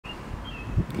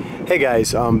Hey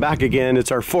guys, back again.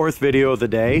 It's our fourth video of the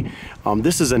day.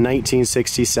 This is a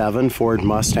 1967 Ford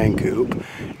Mustang Coupe.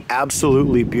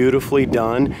 Absolutely beautifully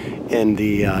done in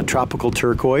the tropical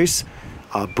turquoise.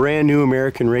 Brand new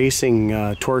American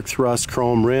Racing torque thrust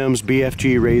chrome rims,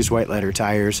 BFG raised white letter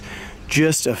tires.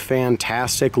 Just a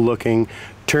fantastic looking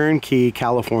turnkey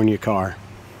California car.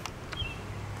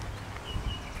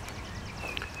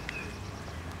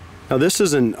 Now this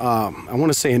is an, I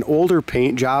want to say an older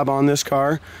paint job on this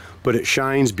car, but it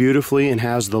shines beautifully and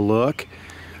has the look.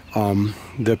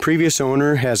 The previous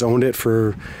owner has owned it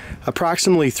for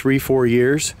approximately 3-4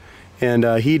 years, and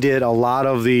he did a lot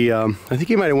of the, I think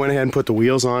he might have went ahead and put the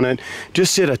wheels on it,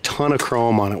 just did a ton of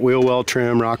chrome on it, wheel well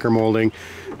trim, rocker molding,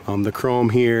 the chrome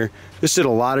here, just did a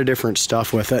lot of different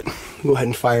stuff with it. Go ahead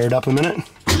and fire it up a minute.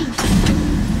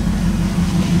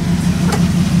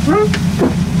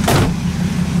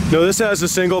 Now this has a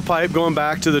single pipe going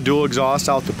back to the dual exhaust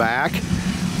out the back.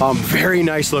 Very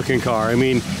nice looking car. I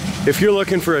mean, if you're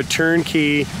looking for a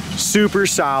turnkey, super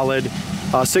solid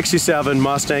 67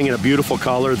 Mustang in a beautiful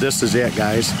color, this is it,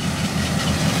 guys.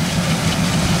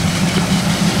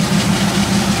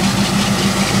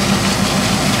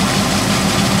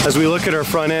 As we look at our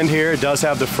front end here, it does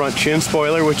have the front chin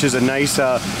spoiler, which is a nice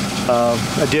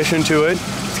addition to it.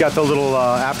 It's got the little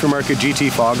aftermarket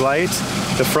GT fog lights.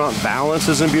 The front balance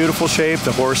is in beautiful shape.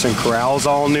 The horse and corral's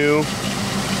all new.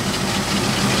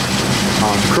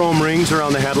 Chrome rings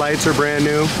around the headlights are brand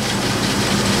new.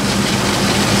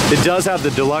 It does have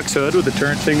the deluxe hood with the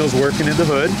turn signals working in the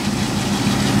hood.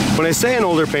 When I say an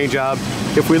older paint job,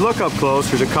 if we look up close,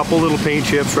 there's a couple little paint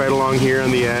chips right along here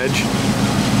on the edge.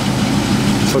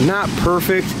 So not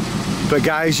perfect, but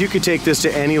guys, you could take this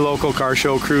to any local car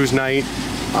show, cruise night,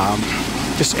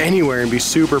 just anywhere and be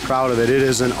super proud of it. It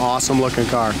is an awesome looking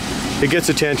car. It gets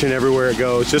attention everywhere it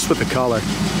goes, just with the color.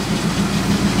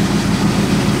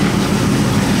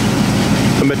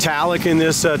 The metallic in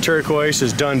this turquoise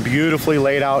is done beautifully,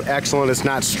 laid out, excellent. It's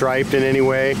not striped in any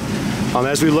way.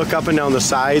 As we look up and down the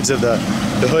sides of the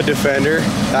hood defender,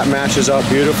 that matches up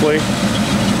beautifully.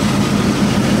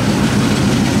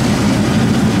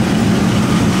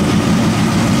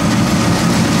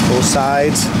 Both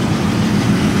sides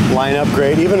line up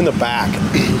great, even in the back.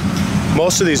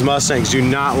 Most of these Mustangs do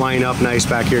not line up nice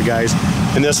back here, guys,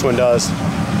 and this one does.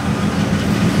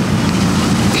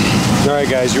 All right,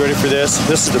 guys, you ready for this?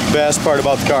 This is the best part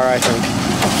about the car, I think.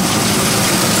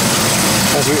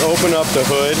 As we open up the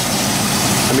hood,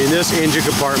 I mean, this engine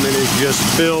compartment is just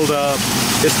filled up.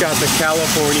 It's got the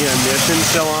California emission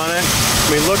still on it. I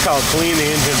mean, look how clean the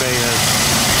engine bay is.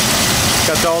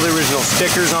 Got all the original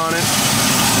stickers on it.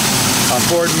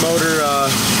 Ford Motor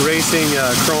Racing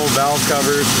chrome valve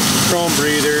covers, chrome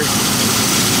breather.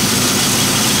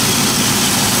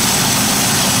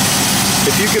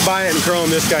 If you could buy it in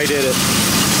chrome, this guy did it.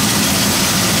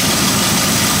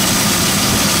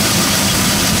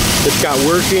 It's got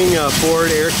working Ford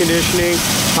air conditioning,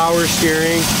 power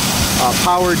steering,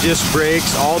 power disc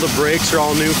brakes. All the brakes are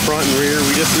all new front and rear.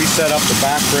 We just reset up the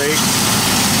back brakes.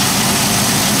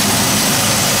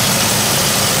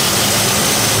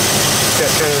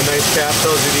 Got kind of a nice cap,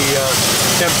 tells you the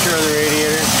temperature on the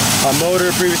radiator. Motor,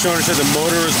 previous owner said the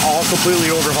motor was all completely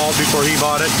overhauled before he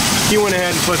bought it. He went ahead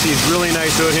and put these really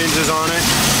nice hood hinges on it.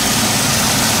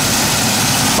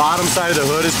 Bottom side of the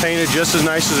hood is painted just as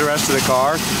nice as the rest of the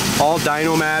car. All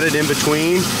dyno matted in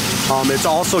between. It's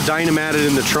also dyno matted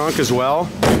in the trunk as well.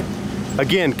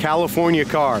 Again, California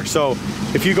car. So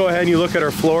if you go ahead and you look at our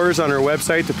floors on our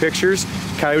website, the pictures,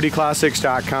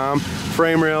 coyoteclassics.com,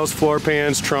 frame rails, floor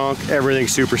pans, trunk, everything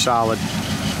super solid.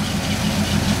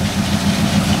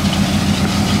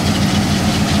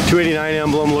 289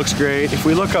 emblem looks great. If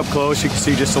we look up close, you can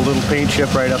see just a little paint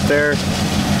chip right up there.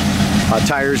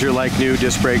 Tires are like new,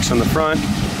 disc brakes on the front.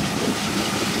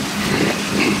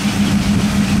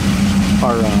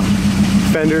 Our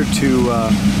fender to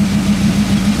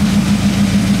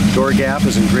door gap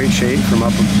is in great shape from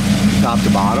up top to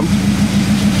bottom.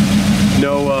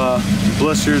 No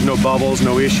blisters, no bubbles,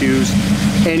 no issues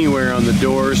anywhere on the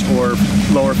doors or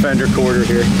lower fender quarter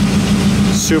here.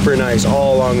 Super nice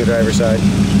all along the driver's side.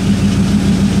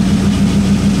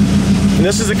 And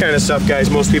this is the kind of stuff,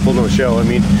 guys, most people don't show. I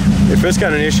mean, if it's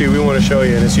got an issue, we want to show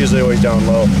you, and it's usually always down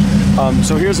low.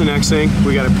 So here's the next thing.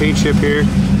 We got a paint chip here,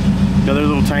 another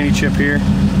little tiny chip here,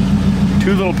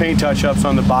 2 little paint touch-ups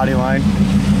on the body line.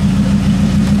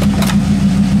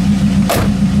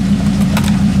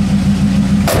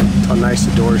 How nice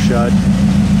the door's shut.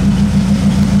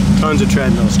 Tons of tread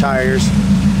in those tires.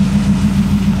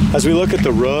 As we look at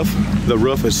the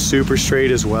roof is super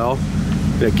straight as well.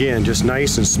 And again, just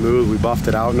nice and smooth. We buffed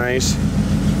it out nice.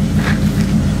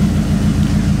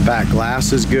 Back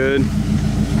glass is good.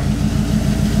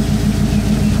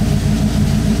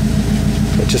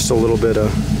 Just a little bit of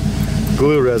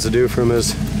glue residue from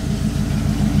his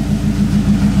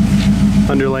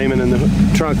underlayment in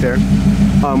the trunk there.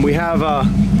 We have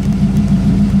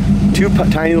two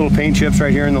tiny little paint chips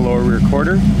right here in the lower rear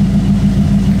quarter.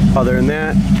 Other than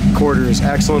that, quarter is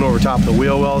excellent. Over top of the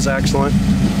wheel well is excellent.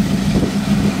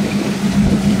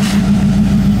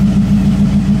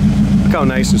 Look how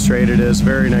nice and straight it is.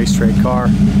 Very nice straight car.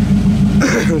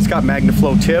 It's got magna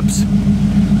flow tips.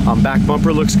 Back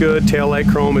bumper looks good. Tail light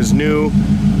chrome is new.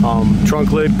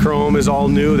 Trunk lid chrome is all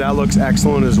new. That looks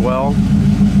excellent as well.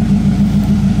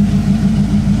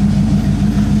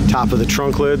 Top of the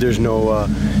trunk lid, there's no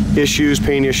issues,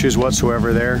 paint issues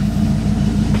whatsoever there.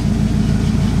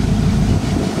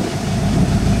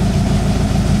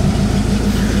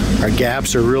 Our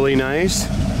gaps are really nice.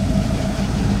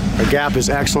 Our gap is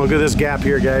excellent. Look at this gap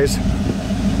here, guys.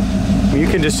 You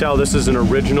can just tell this is an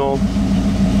original,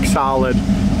 solid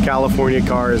California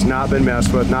car. Has not been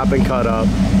messed with, not been cut up.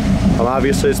 Well,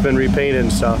 obviously it's been repainted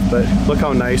and stuff, but look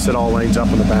how nice it all lines up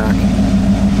in the back.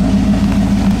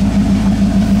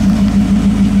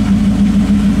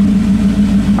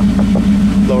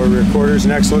 Lower rear quarter is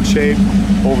in excellent shape.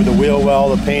 Over the wheel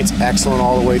well, the paint's excellent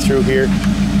all the way through here.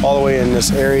 All the way in this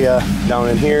area down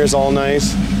in here is all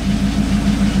nice.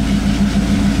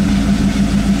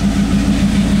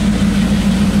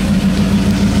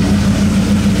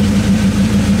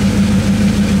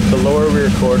 The lower rear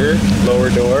quarter, lower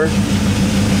door.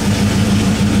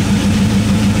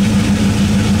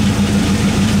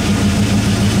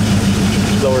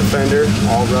 Lower fender,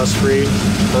 all rust free,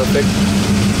 perfect.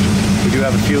 We do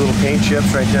have a few little paint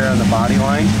chips right there on the body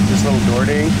line. This little door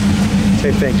ding.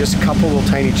 Same thing, just a couple little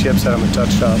tiny chips that haven't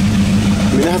touched up.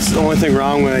 I mean, that's the only thing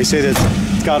wrong when I say that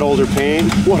it's got older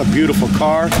paint. What a beautiful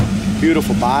car,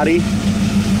 beautiful body.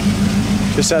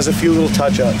 Just has a few little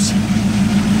touch-ups.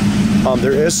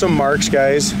 There is some marks,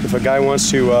 guys. If a guy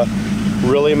wants to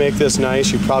really make this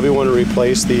nice, you probably want to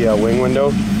replace the wing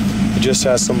window. It just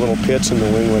has some little pits in the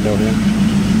wing window here.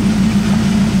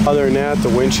 Other than that, the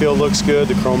windshield looks good.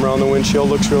 The chrome around the windshield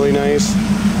looks really nice.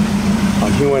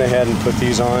 He went ahead and put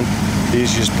these on.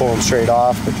 These, you just pull them straight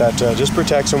off, but that just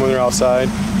protects them when they're outside,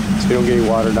 so you don't get any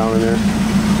water down in there.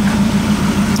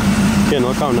 Again,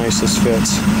 look how nice this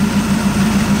fits.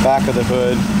 Back of the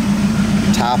hood,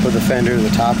 top of the fender, the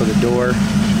top of the door.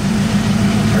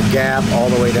 Our gap all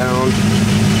the way down.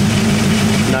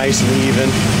 Nice and even.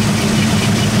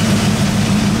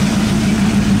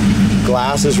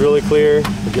 Glass is really clear.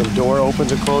 Again, the door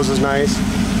opens and closes nice.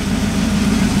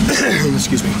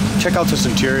 Excuse me. Check out this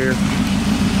interior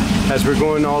as we're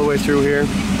going all the way through here.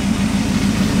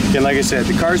 Again, like I said,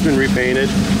 the car's been repainted,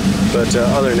 but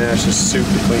other than that, it's just a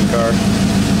super clean car.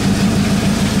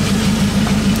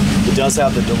 It does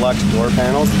have the deluxe door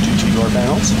panels, the GT door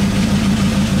panels.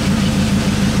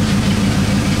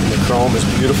 And the chrome is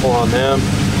beautiful on them.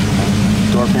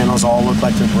 Door panels all look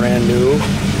like they're brand new.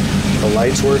 The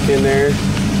lights work in there.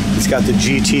 It's got the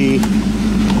GT.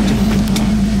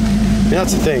 And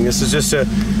that's the thing. This is just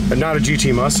not a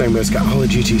GT Mustang, but it's got all the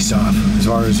GT stuff as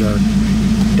far as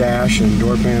dash and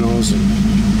door panels and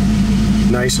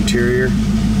nice interior.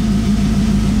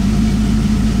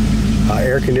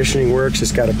 Air conditioning works.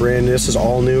 It's got a brand new. This is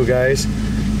all new, guys.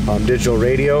 Digital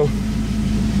radio.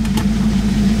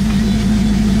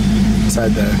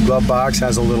 Inside the glove box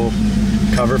has a little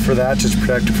cover for that, just to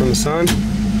protect it from the sun.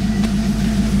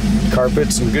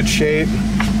 Carpet's in good shape.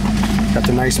 Got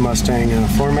the nice Mustang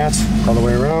floor mats all the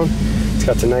way around. It's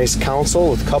got the nice console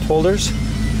with cup holders.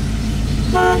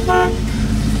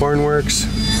 Horn works.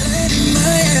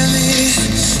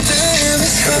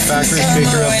 Got the factory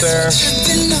speaker up there.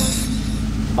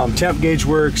 Temp gauge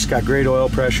works. Got great oil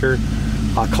pressure.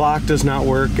 Clock does not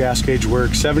work. Gas gauge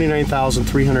works.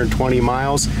 79,320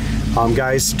 miles.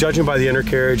 Guys, judging by the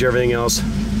undercarriage, everything else,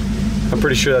 I'm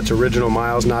pretty sure that's original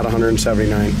miles, not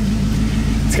 179.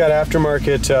 It's got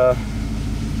aftermarket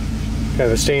kind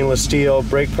of a stainless steel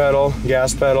brake pedal,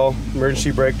 gas pedal,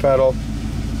 emergency brake pedal,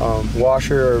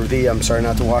 washer, or the, I'm sorry,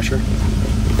 not the washer.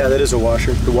 Yeah, that is a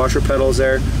washer. The washer pedal is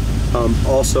there.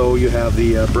 Also, you have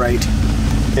the bright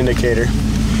indicator.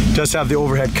 It does have the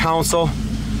overhead console.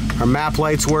 Our map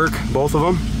lights work, both of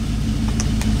them.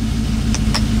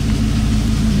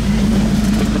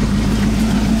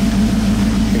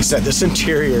 Like I said, this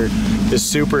interior is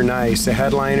super nice. The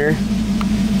headliner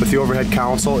with the overhead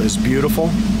console is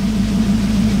beautiful.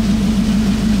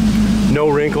 No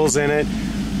wrinkles in it.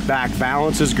 Back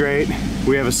balance is great.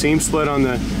 We have a seam split on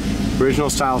the original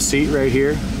style seat right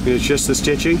here. And it's just the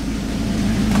stitching.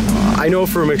 I know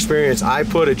from experience, I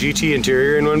put a GT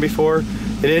interior in one before,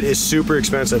 and it is super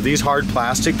expensive. These hard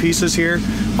plastic pieces here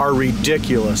are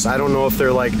ridiculous. I don't know if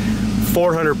they're like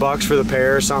 400 bucks for the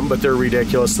pair or something, but they're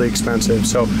ridiculously expensive.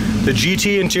 So the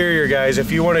GT interior, guys,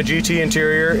 if you want a GT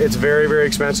interior, it's very, very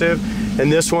expensive.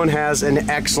 And this one has an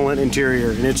excellent interior,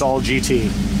 and it's all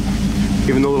GT.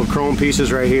 Even the little chrome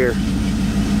pieces right here.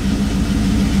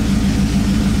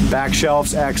 Back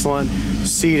shelf's excellent.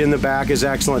 Seat in the back is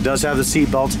excellent. It does have the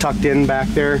seat belts tucked in back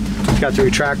there. Got the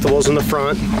retractables in the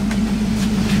front.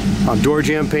 Door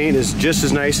jamb paint is just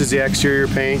as nice as the exterior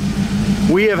paint.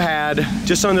 We have had,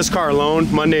 just on this car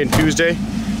alone, Monday and Tuesday,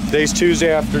 today's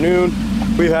Tuesday afternoon,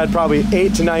 we've had probably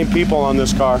 8 to 9 people on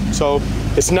this car. So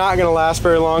it's not gonna last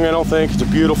very long, I don't think. It's a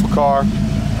beautiful car.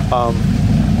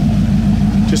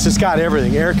 Just it's got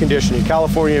everything, air conditioning,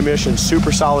 California emissions,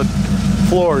 super solid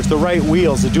floors, the right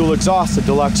wheels, the dual exhaust, the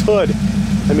deluxe hood.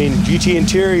 I mean, GT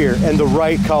interior and the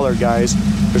right color, guys.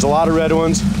 There's a lot of red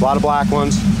ones, a lot of black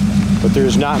ones, but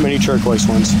there's not many turquoise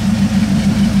ones.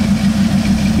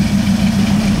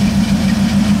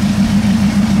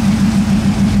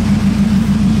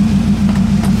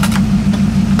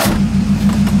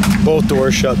 Both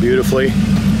doors shut beautifully.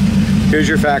 Here's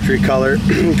your factory color,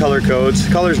 color codes.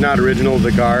 Color's not original to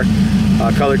the car.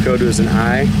 Color code was an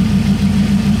I.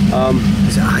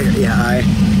 Is it I? Yeah, I.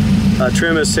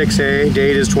 Trim is 6A,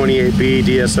 date is 28B,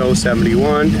 DSO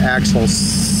 71, axle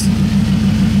is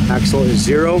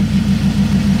 0,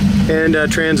 and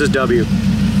trans is W.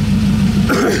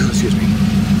 Excuse me.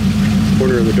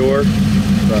 Corner of the door,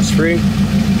 rust free.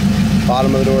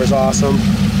 Bottom of the door is awesome.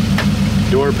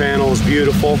 Door panel is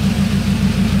beautiful.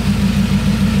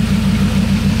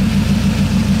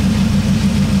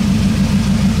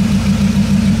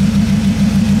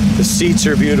 The seats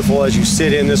are beautiful. As you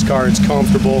sit in this car, it's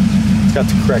comfortable. It's got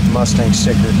the correct Mustang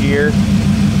sticker here.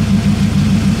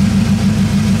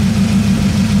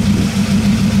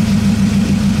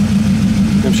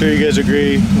 I'm sure you guys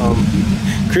agree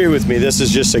with me. This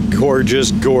is just a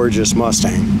gorgeous, gorgeous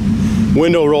Mustang.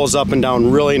 Window rolls up and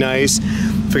down really nice.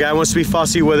 If a guy wants to be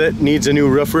fussy with it, needs a new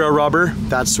roof rail rubber,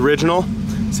 that's original.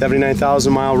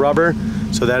 79,000 mile rubber,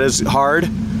 so that is hard.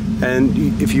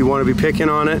 And if you want to be picking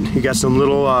on it, you got some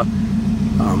little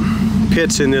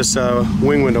pits in this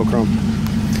wing window chrome.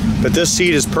 But this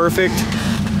seat is perfect.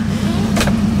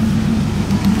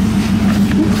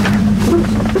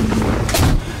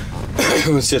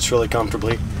 It sits really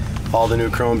comfortably. All the new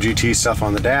chrome GT stuff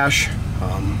on the dash.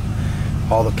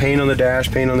 All the paint on the dash,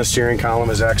 paint on the steering column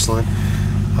is excellent.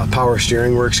 Power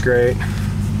steering works great.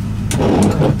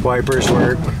 Wipers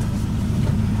work.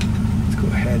 Let's go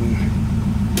ahead and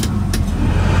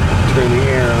turn the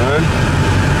air on.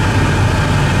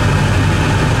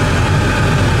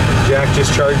 Jack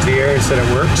just charged the air and said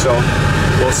it worked, so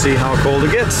we'll see how cold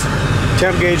it gets.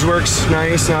 Temp gauge works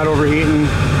nice, not overheating.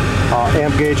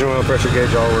 Amp gauge and oil pressure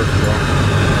gauge all work well.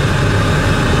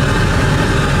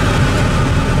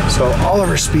 So all of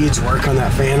our speeds work on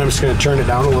that fan. I'm just going to turn it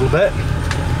down a little bit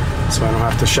so I don't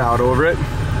have to shout over it.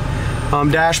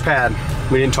 Dash pad,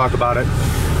 we didn't talk about it.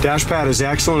 Dash pad is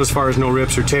excellent as far as no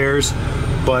rips or tears,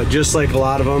 but just like a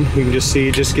lot of them, you can just see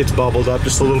it just gets bubbled up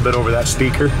just a little bit over that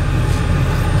speaker.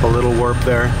 A little warp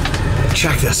there.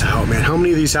 Check this out, man. How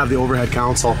many of these have the overhead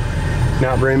console?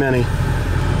 Not very many.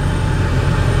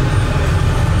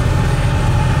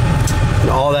 And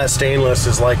all that stainless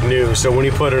is like new, so when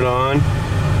you put it on,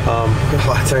 a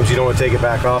lot of times you don't want to take it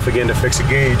back off again to fix a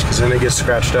gauge because then it gets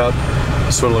scratched up.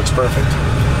 This one looks perfect.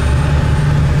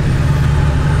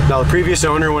 Now the previous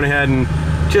owner went ahead and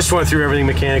just went through everything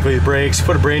mechanically, the brakes,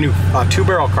 put a brand new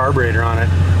 2-barrel carburetor on it.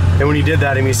 And when he did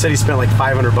that, he said he spent like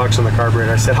 500 bucks on the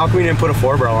carburetor. I said, how come you didn't put a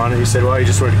 4-barrel on it? He said, well, he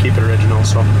just wanted to keep it original,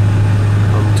 so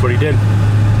that's what he did.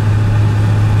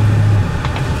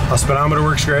 Speedometer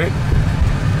works great.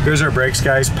 Here's our brakes,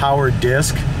 guys. Power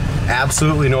disc.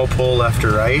 Absolutely no pull left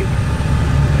or right.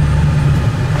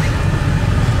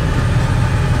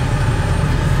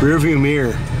 Rear view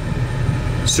mirror.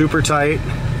 Super tight,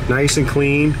 nice and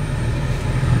clean.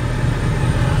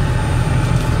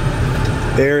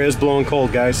 The air is blowing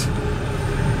cold, guys.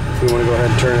 If we want to go ahead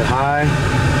and turn it high,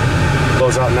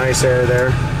 blows out nice air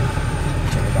there.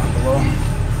 Turn it down below.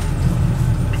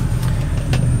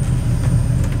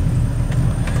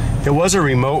 It was a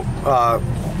remote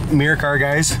mirror car,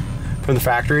 guys, from the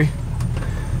factory,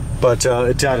 but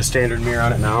it's got a standard mirror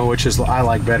on it now, which is I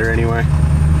like better anyway.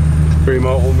 The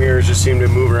remote mirrors just seem to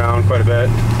move around quite a bit.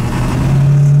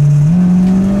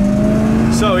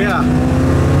 So yeah,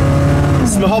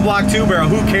 small block 2-barrel,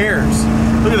 who cares?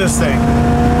 Look at this thing.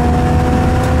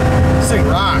 This thing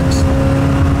rocks.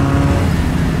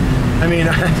 I mean,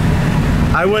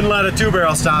 I wouldn't let a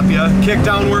 2-barrel stop you.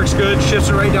 Kickdown works good, shifts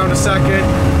it right down to second.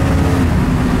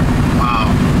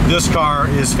 Wow, this car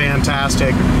is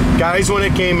fantastic. Guys, when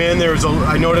it came in,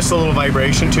 I noticed a little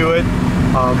vibration to it,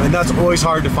 and that's always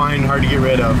hard to find, hard to get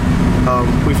rid of.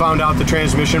 We found out the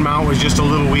transmission mount was just a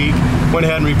little weak, went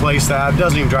ahead and replaced that. It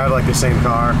doesn't even drive like the same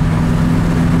car.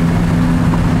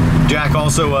 Jack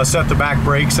also set the back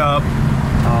brakes up.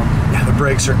 Yeah, the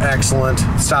brakes are excellent.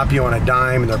 Stop you on a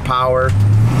dime, and they're power.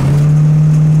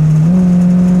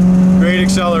 Great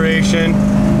acceleration.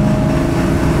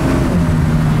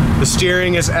 The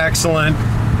steering is excellent.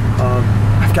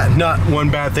 I've got not one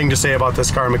bad thing to say about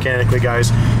this car mechanically,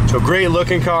 guys. So great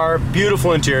looking car,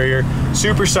 beautiful interior,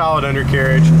 super solid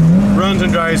undercarriage, runs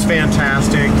and drives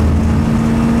fantastic.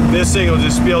 This thing will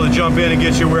just be able to jump in and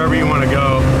get you wherever you want to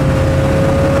go.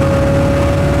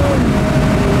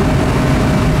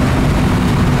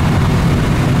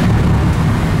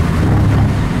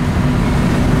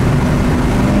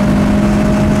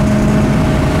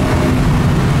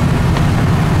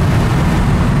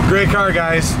 Great car,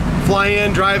 guys. Fly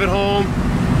in, drive it home.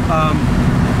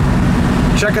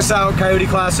 Check us out,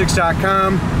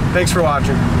 coyoteclassics.com. Thanks for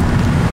watching.